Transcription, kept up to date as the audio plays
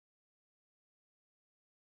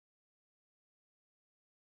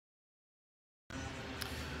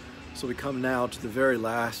So we come now to the very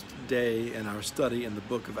last day in our study in the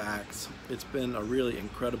book of Acts. It's been a really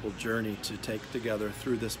incredible journey to take together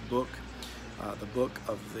through this book, the book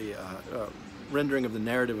of the rendering of the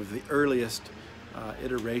narrative of the earliest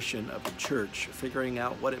iteration of the church, figuring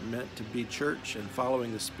out what it meant to be church and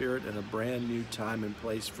following the Spirit in a brand new time and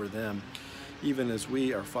place for them, even as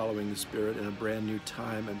we are following the Spirit in a brand new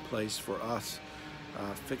time and place for us,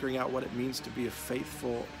 figuring out what it means to be a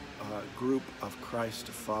faithful group of Christ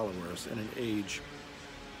followers in an age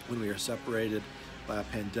when we are separated by a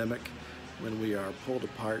pandemic, when we are pulled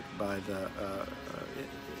apart by the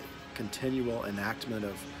continual enactment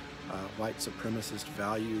of white supremacist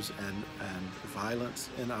values and violence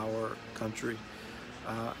in our country.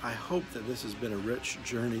 I hope that this has been a rich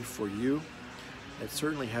journey for you. It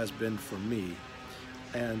certainly has been for me.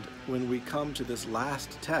 And when we come to this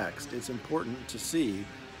last text, it's important to see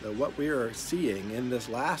that what we are seeing in this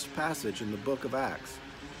last passage in the book of Acts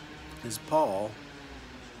is Paul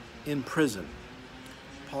in prison.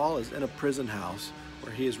 Paul is in a prison house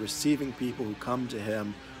where he is receiving people who come to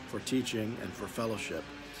him for teaching and for fellowship.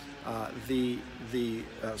 The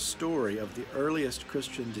story of the earliest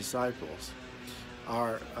Christian disciples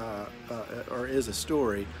is a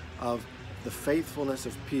story of the faithfulness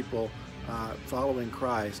of people following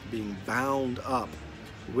Christ being bound up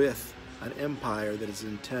with an empire that is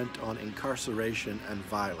intent on incarceration and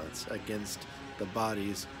violence against the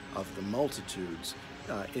bodies of the multitudes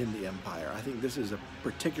in the empire. I think this is a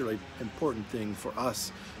particularly important thing for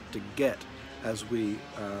us to get as we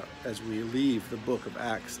leave the book of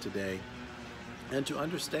Acts today, and to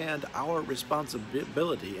understand our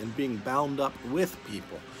responsibility in being bound up with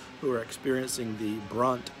people who are experiencing the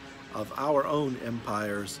brunt of our own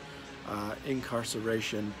empire's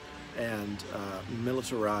incarceration and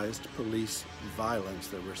militarized police violence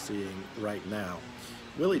that we're seeing right now.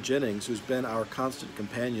 Willie Jennings, who's been our constant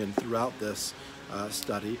companion throughout this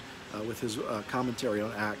study with his commentary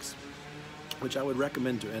on Acts, which I would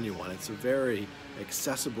recommend to anyone. It's a very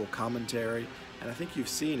accessible commentary, and I think you've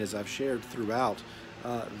seen, as I've shared throughout,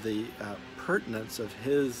 the pertinence of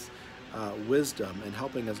his wisdom in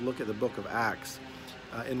helping us look at the book of Acts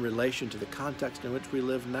in relation to the context in which we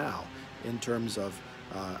live now, in terms of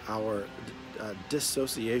our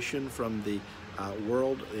dissociation from the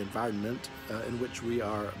world, the environment in which we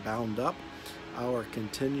are bound up, our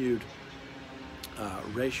continued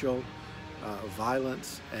racial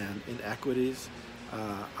violence and inequities,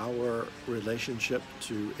 our relationship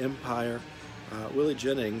to empire. Willie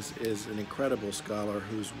Jennings is an incredible scholar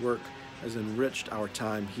whose work has enriched our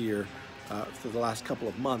time here for the last couple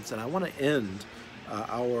of months, and I want to end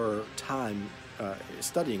our time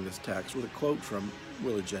studying this text with a quote from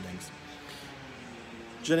Willie Jennings.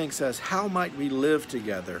 Jennings says, "How might we live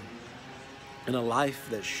together in a life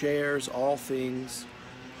that shares all things,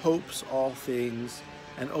 hopes all things,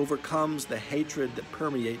 and overcomes the hatred that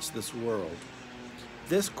permeates this world?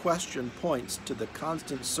 This question points to the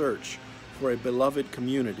constant search for a beloved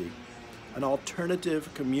community, an alternative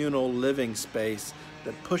communal living space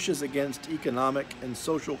that pushes against economic and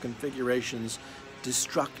social configurations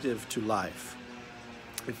destructive to life."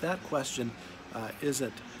 If that question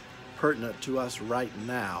isn't pertinent to us right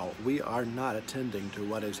now, we are not attending to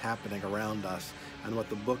what is happening around us and what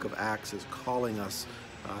the book of Acts is calling us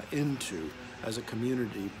into as a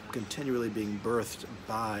community continually being birthed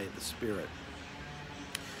by the Spirit.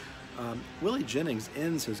 Willie Jennings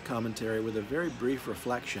ends his commentary with a very brief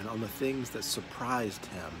reflection on the things that surprised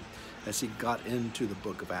him as he got into the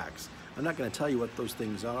book of Acts. I'm not going to tell you what those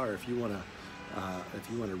things are. If you want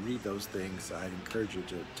to read those things, I'd encourage you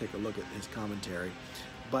to take a look at his commentary.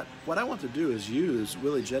 But what I want to do is use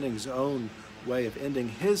Willie Jennings' own way of ending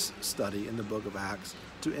his study in the book of Acts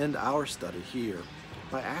to end our study here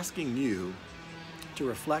by asking you to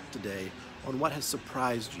reflect today on what has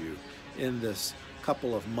surprised you in this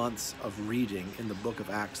couple of months of reading in the book of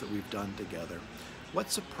Acts that we've done together. What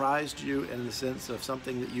surprised you in the sense of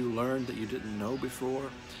something that you learned that you didn't know before?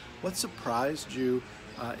 What surprised you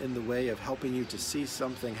in the way of helping you to see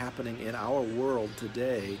something happening in our world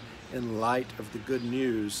today in light of the good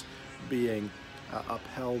news being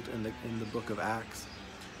upheld in the book of Acts?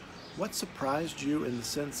 What surprised you in the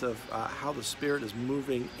sense of how the Spirit is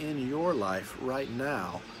moving in your life right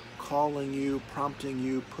now, calling you, prompting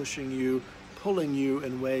you, pushing you, pulling you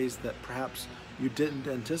in ways that perhaps you didn't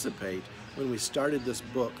anticipate when we started this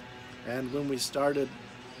book, and when we started,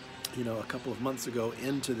 a couple of months ago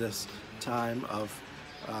into this time of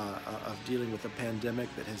dealing with a pandemic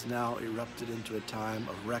that has now erupted into a time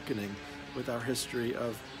of reckoning with our history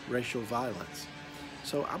of racial violence.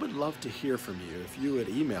 So I would love to hear from you. If you would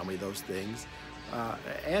email me those things,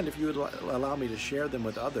 And if you would allow me to share them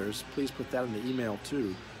with others, please put that in the email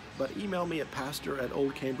too. But email me at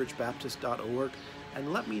pastor@oldcambridgebaptist.org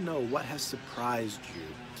and let me know what has surprised you,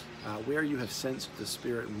 where you have sensed the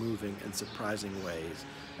Spirit moving in surprising ways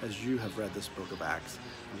as you have read this book of Acts.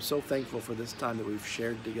 I'm so thankful for this time that we've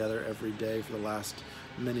shared together every day for the last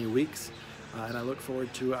many weeks, and I look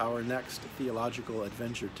forward to our next theological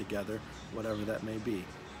adventure together, whatever that may be.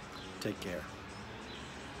 Take care.